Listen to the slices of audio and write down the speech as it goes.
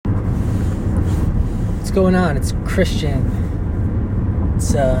what's going on? It's Christian.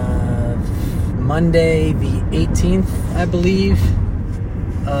 It's Monday the 18th, I believe,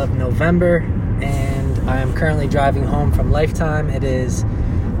 of November, and I am currently driving home from Lifetime. It is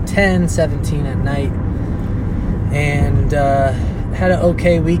 10:17 at night, and had an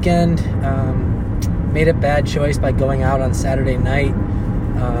okay weekend. Made a bad choice by going out on Saturday night.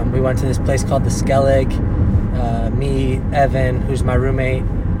 We went to this place called the Skellig. Me, Evan, who's my roommate,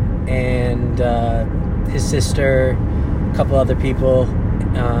 and his sister, a couple other people,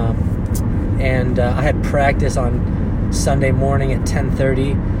 and I had practice on Sunday morning at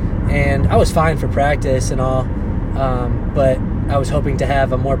 10:30, and I was fine for practice and all, but I was hoping to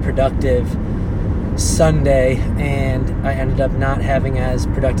have a more productive Sunday, and I ended up not having as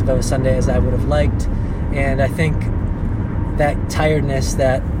productive of a Sunday as I would have liked. And I think that tiredness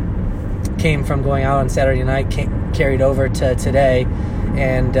that came from going out on Saturday night carried over to today,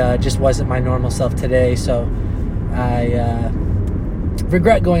 and just wasn't my normal self today. So I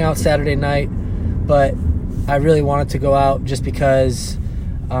regret going out Saturday night, but I really wanted to go out just because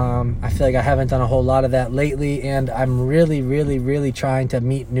I feel like I haven't done a whole lot of that lately, and I'm really trying to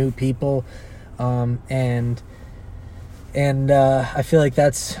meet new people, and I feel like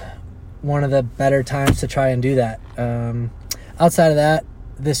that's one of the better times to try and do that. Outside of that,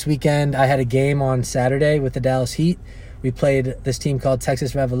 this weekend I had a game on Saturday with the Dallas Heat. We played this team called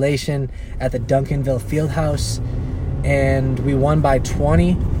Texas Revelation at the Duncanville Fieldhouse, and we won by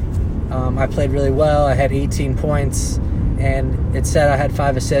 20. I played really well. I had 18 points, and it said I had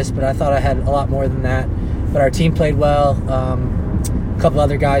 5 assists, but I thought I had a lot more than that. But our team played well. A couple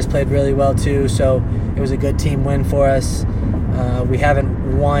other guys played really well too, so it was a good team win for us. We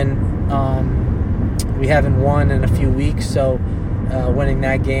haven't won in a few weeks, so winning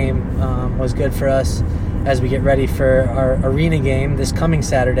that game was good for us as we get ready for our arena game this coming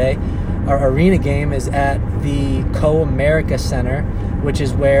Saturday. Our arena game is at the Co-America Center, which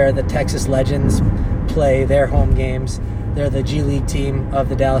is where the Texas Legends play their home games. They're the G League team of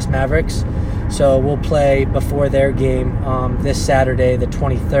the Dallas Mavericks, so we'll play before their game this Saturday, the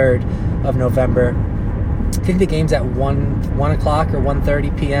 23rd of November. I think the game's at 1 o'clock or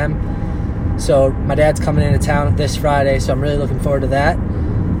 1:30 p.m. So my dad's coming into town this Friday, so I'm really looking forward to that.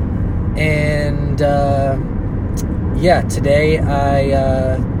 And today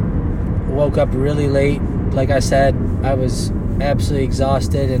I woke up really late. Like I said, I was absolutely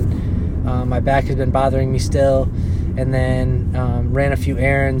exhausted, and my back has been bothering me still. And then ran a few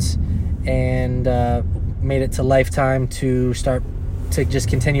errands and made it to Lifetime to start to just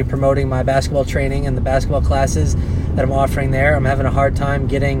continue promoting my basketball training and the basketball classes that I'm offering there. I'm having a hard time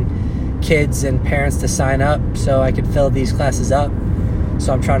getting kids and parents to sign up so I could fill these classes up.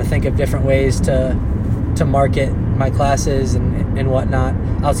 So I'm trying to think of different ways to market my classes and whatnot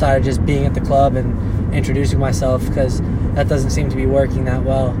outside of just being at the club and introducing myself, because that doesn't seem to be working that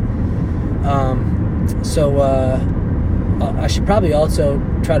well. I should probably also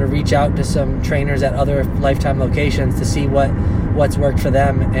try to reach out to some trainers at other Lifetime locations to see what's worked for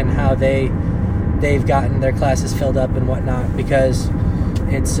them and how they've gotten their classes filled up and whatnot, because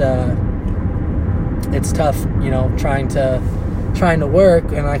it's tough, trying to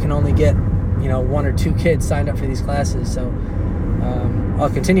work, and I can only get 1 or 2 kids signed up for these classes. So I'll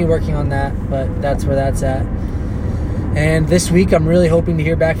continue working on that, but that's where that's at. And this week I'm really hoping to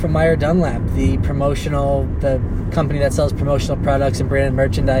hear back from Meyer Dunlap, the company that sells promotional products and branded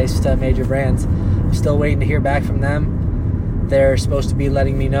merchandise to major brands. I'm still waiting to hear back from them. They're supposed to be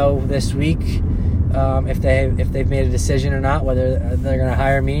letting me know this week if they've made a decision or not, whether they're going to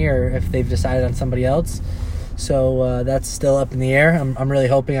hire me or if they've decided on somebody else. So that's still up in the air. I'm really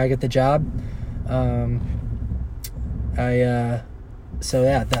hoping I get the job. I'm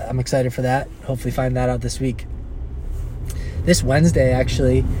excited for that. Hopefully find that out this week. This Wednesday,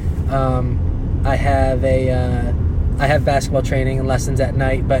 actually, I have basketball training and lessons at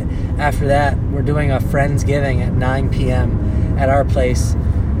night, but after that, we're doing a Friendsgiving at 9 p.m. at our place.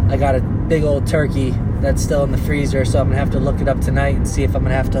 I got a big old turkey that's still in the freezer, so I'm going to have to look it up tonight and see if I'm going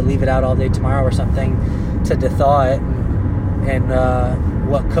to have to leave it out all day tomorrow or something to thaw it, and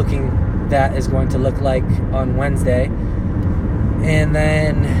what cooking that is going to look like on Wednesday. And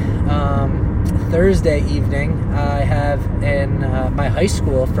then Thursday evening, I have my high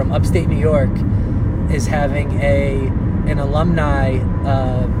school from upstate New York is having an alumni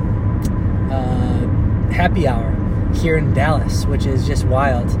happy hour here in Dallas, which is just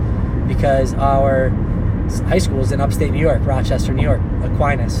wild because our high school is in upstate New York, Rochester, New York.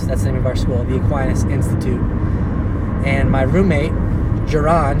 Aquinas, that's the name of our school, the Aquinas Institute. And my roommate,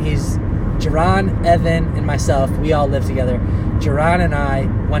 Jaron, Evan, and myself, we all live together. Jaron and I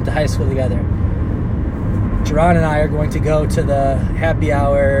went to high school together. Jerron and I are going to go to the happy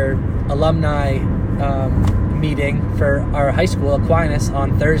hour alumni meeting for our high school, Aquinas,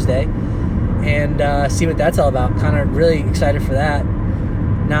 on Thursday, and see what that's all about. Kind of really excited for that.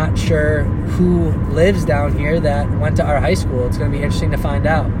 Not sure who lives down here that went to our high school. It's going to be interesting to find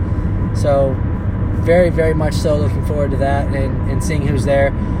out. So very, very much so looking forward to that and seeing who's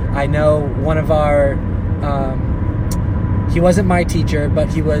there. I know one of our, he wasn't my teacher, but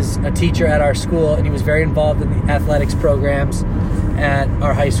he was a teacher at our school, and he was very involved in the athletics programs at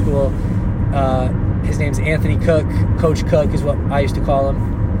our high school. His name's Anthony Cook. Coach Cook is what I used to call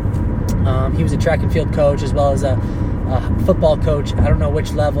him. He was a track and field coach as well as a football coach. I don't know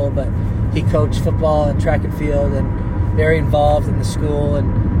which level, but he coached football and track and field and very involved in the school,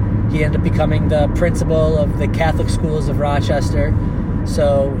 and he ended up becoming the principal of the Catholic schools of Rochester.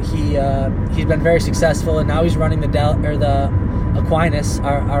 So he's been very successful, and now he's running the Aquinas,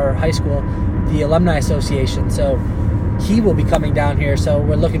 our high school, the Alumni Association. So he will be coming down here, so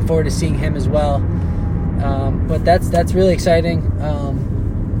we're looking forward to seeing him as well. But that's really exciting.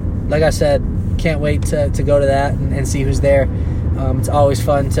 Like I said, can't wait to go to that and see who's there. It's always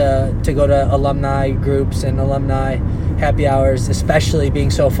fun to go to alumni groups and alumni happy hours, especially being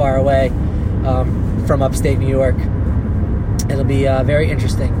so far away from upstate New York. It'll be very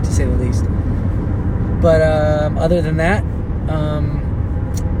interesting, to say the least. But other than that,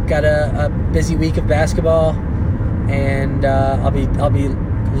 got a busy week of basketball, and I'll be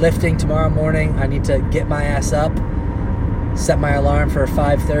lifting tomorrow morning. I need to get my ass up, set my alarm for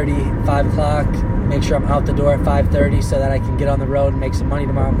 5:30, 5 o'clock, make sure I'm out the door at 5:30 so that I can get on the road and make some money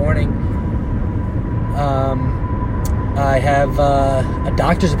tomorrow morning. I have a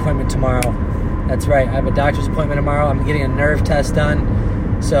doctor's appointment tomorrow. That's right, I have a doctor's appointment tomorrow. I'm getting a nerve test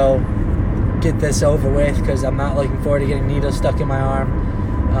done, so get this over with, because I'm not looking forward to getting needles stuck in my arm.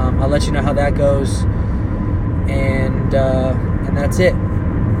 I'll let you know how that goes, and that's it.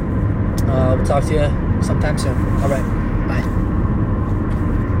 We'll talk to you sometime soon. All right, bye.